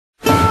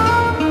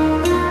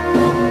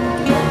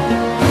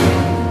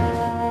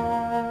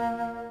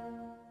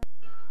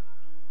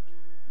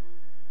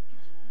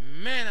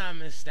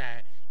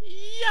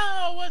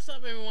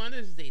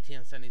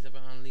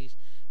77 Unleashed.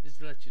 Just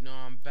to let you know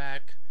I'm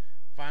back.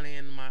 Finally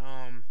in my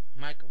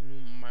my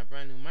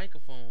brand new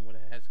microphone with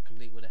a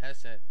complete with a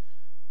headset.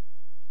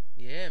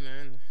 Yeah,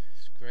 man,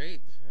 it's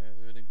great. It's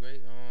really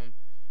great.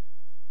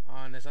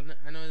 I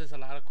know there's a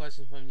lot of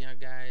questions from y'all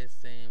guys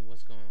saying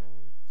what's going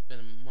on. It's been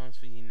a month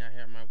for you not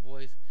hearing my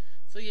voice.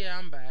 So yeah,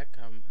 I'm back.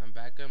 I'm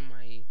back on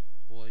my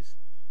voice.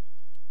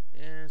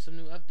 And some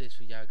new updates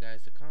for y'all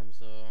guys to come.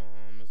 So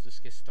let's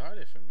just get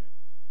started from it.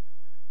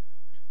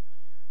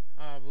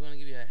 We're gonna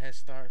give you a head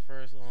start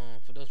first.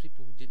 For those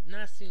people who did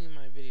not see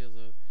my videos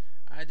of,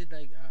 I did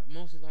like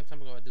mostly a long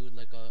time ago. I did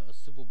like a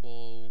Super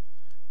Bowl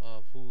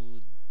of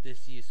who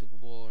this year's Super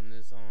Bowl and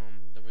this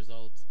the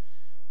results.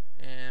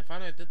 And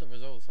finally I did the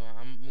results, so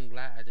I'm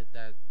glad I did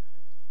that.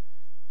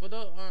 For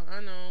those I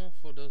know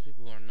for those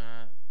people who are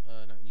not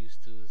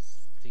used to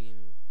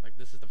seeing, like,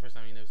 this is the first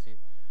time you never seen.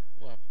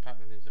 Well,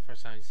 probably it's the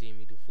first time you see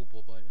me do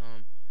football, but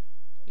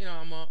you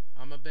know,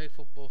 I'm a big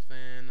football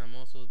fan. I'm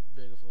also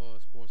big for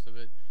sports of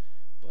it.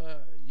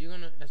 But you're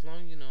gonna, as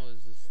long as you know,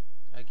 is just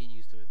I get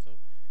used to it. So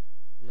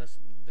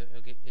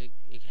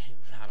it came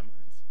a lot of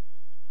minds.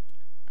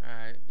 All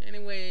right.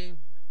 Anyway,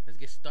 let's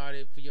get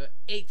started for your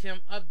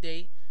ATM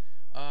update.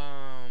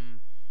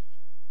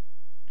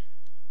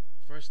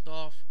 First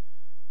off,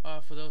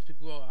 for those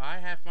people, I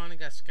have finally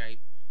got Skype,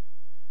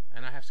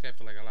 and I have Skype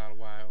for like a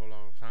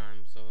long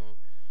time. So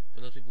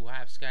for those people who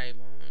have Skype,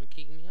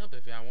 kick me up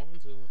if y'all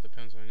want to. It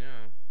depends on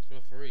y'all.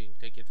 Feel free.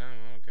 Take your time.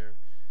 I don't care.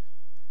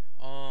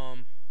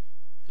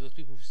 For those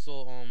people who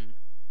saw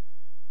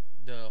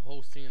the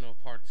whole scene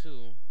of part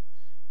 2,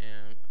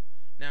 and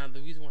now the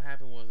reason what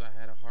happened was I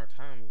had a hard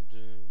time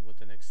doing what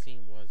the next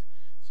scene was,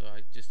 so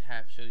I just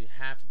show you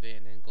half of it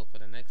and then go for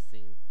the next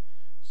scene.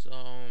 So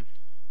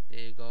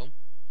there you go.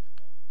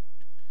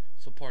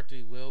 So part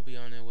 3 will be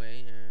on their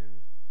way,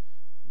 and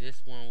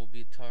this one will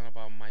be talking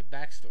about my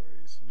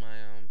backstories, my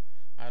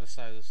other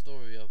side of the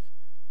story of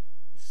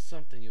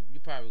something you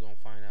probably gonna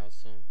find out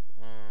soon.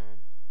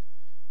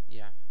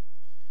 Yeah.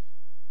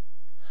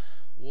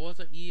 Wars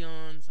of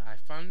Eons. I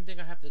finally think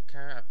I have the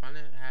character. I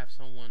finally have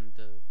someone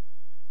to.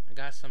 I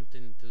got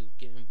something to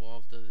get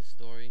involved in the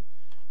story.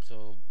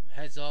 So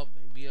heads up,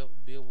 be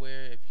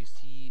aware if you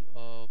see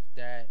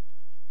that.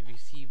 If you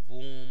see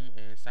Boom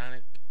and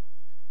Sonic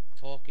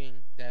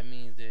talking, that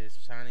means that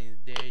Sonic is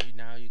there.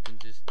 Now you can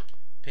just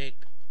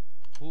pick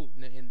who,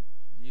 and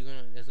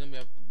there's gonna be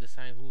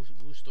decide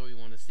whose story you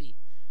want to see.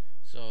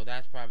 So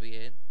that's probably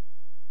it.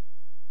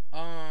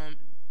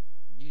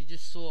 You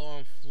just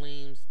saw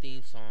Flame's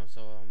theme song,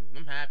 so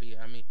I'm happy.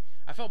 I mean,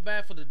 I felt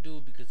bad for the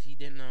dude because he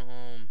didn't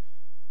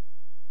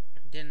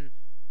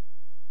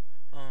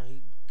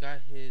he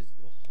got his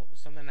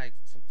something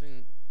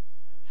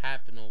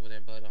happened over there,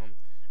 but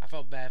I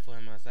felt bad for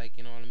him. I was like,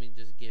 you know, let me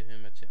just give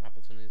him an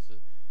opportunity. So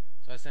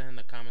I sent him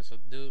the comments. So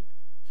dude,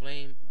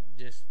 Flame,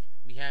 just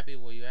be happy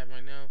where you at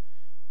right now.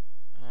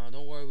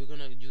 Don't worry, we're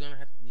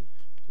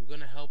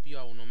gonna help you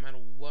out no matter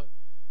what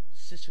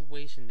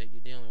situation that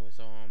you're dealing with.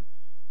 So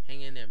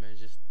hang in there, man.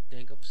 Just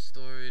think of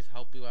stories,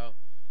 help you out.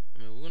 I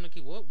mean, we're gonna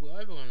keep. We're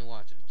ever gonna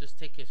watch it. Just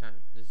take your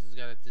time.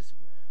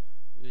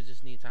 We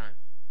just need time.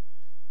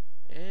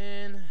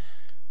 And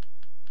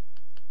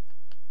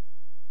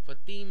for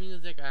theme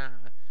music,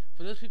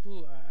 for those people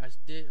who I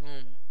did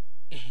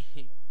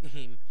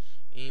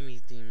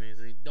Amy's theme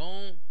music.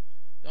 Don't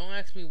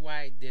ask me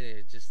why I did it.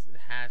 It just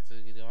had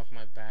to get it off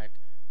my back.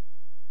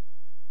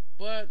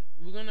 But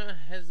we're gonna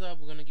heads up.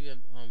 We're gonna give you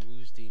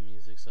Rouge theme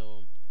music.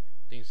 So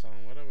theme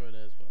song, whatever it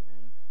is, but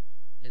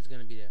it's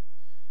gonna be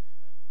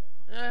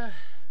there.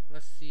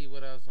 Let's see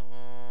what else.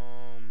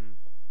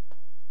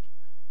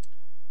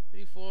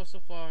 Before so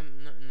far,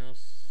 nothing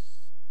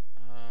else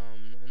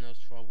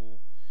trouble,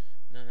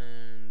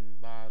 nothing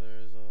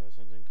bothers or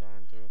something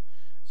gone through.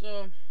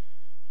 So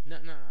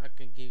nothing I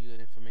can give you that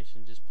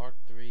information. Just part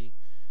 3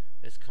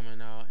 is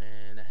coming out,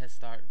 and a head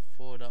start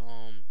for the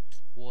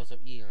Wars of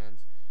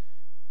Eons.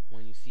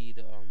 When you see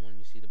the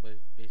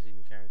basic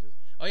new characters.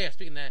 Oh yeah,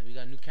 speaking of that, we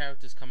got new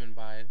characters coming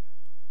by.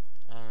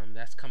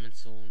 That's coming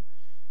soon.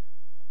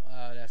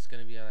 That's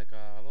gonna be like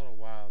a little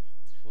while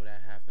before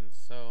that happens.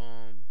 So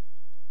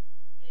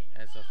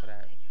heads up for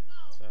that.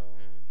 So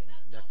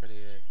that's pretty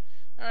it.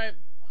 All right,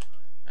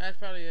 that's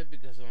probably it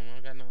because I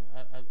got no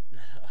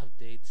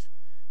updates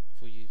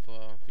for you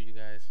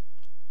guys.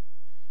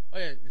 Oh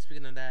yeah,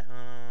 speaking of that,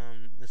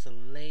 it's a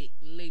late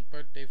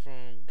birthday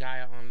from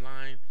Gaia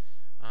Online.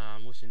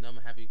 Wishing them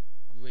a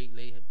great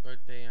late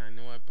birthday. I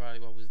know I probably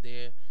was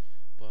there,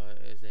 but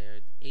it's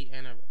their 8th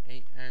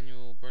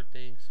annual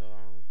birthday, so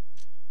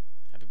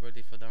happy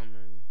birthday for them,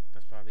 and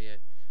that's probably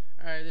it.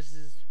 Alright, this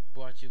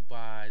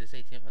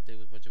ATM update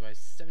was brought to you by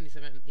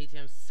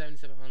ATM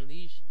 77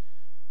 Unleashed.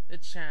 The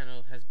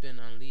channel has been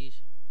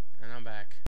unleashed, and I'm back.